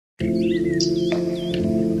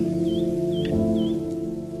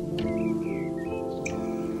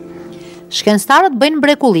Shkencëtarët bëjnë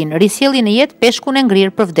mrekullinë, risjellin në jetë, peshkun e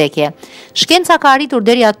ngrirë për vdekje. Shkenca ka arritur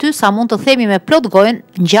deri aty sa mund të themi me plot gojën,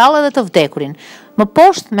 ngjall edhe të vdekurin. Më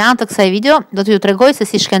poshtë, me anë të kësaj video, do t'ju tregoj se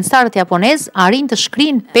si shkencëtarët japonezë arrin të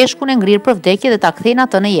shkrijnë peshkun e ngrirë për vdekje dhe ta kthejnë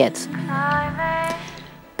atë në jetë.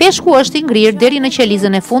 Peshku është i ngrirë deri në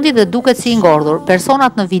qelizën e fundit dhe duket si i ngordhur.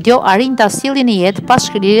 Personat në video arrin ta sjellin në jetë pas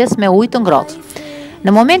shkrirjes me ujë të ngrohtë.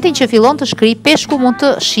 Në momentin që fillon të shkrijë, peshku mund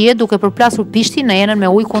të shihet duke përplasur bishtin në enën me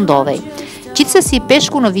ujë ku ndodhej. Gjithsesi,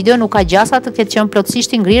 peshku në video nuk ka gjasa të ketë qenë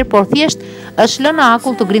plotësisht i ngrirë, por thjesht është lënë në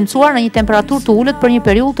akull të grimcuar në një temperaturë të ulët për një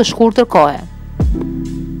periudhë të shkurtër kohe.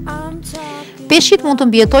 Peshqit mund të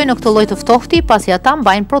mbijetojnë në këtë lloj të ftofti pasi ata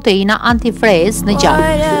mbajnë proteina antifreeze në gjak.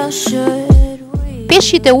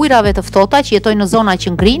 Peshqit e ujrave të ftohta që jetojnë në zona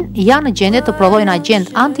që ngrinë janë në gjendje të prodhojnë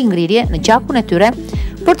agent anti-ngrirje në gjakun e tyre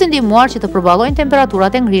për të ndihmuar që të përballojnë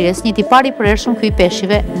temperaturat e ngrirjes, një tipar i përhershëm ky i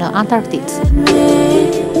peshqive në Antarktikë.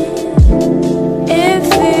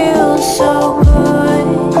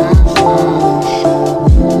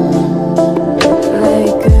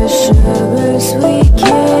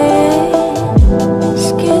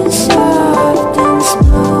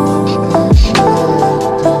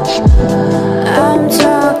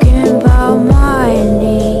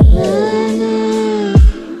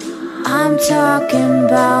 Talking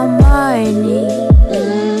about my needs.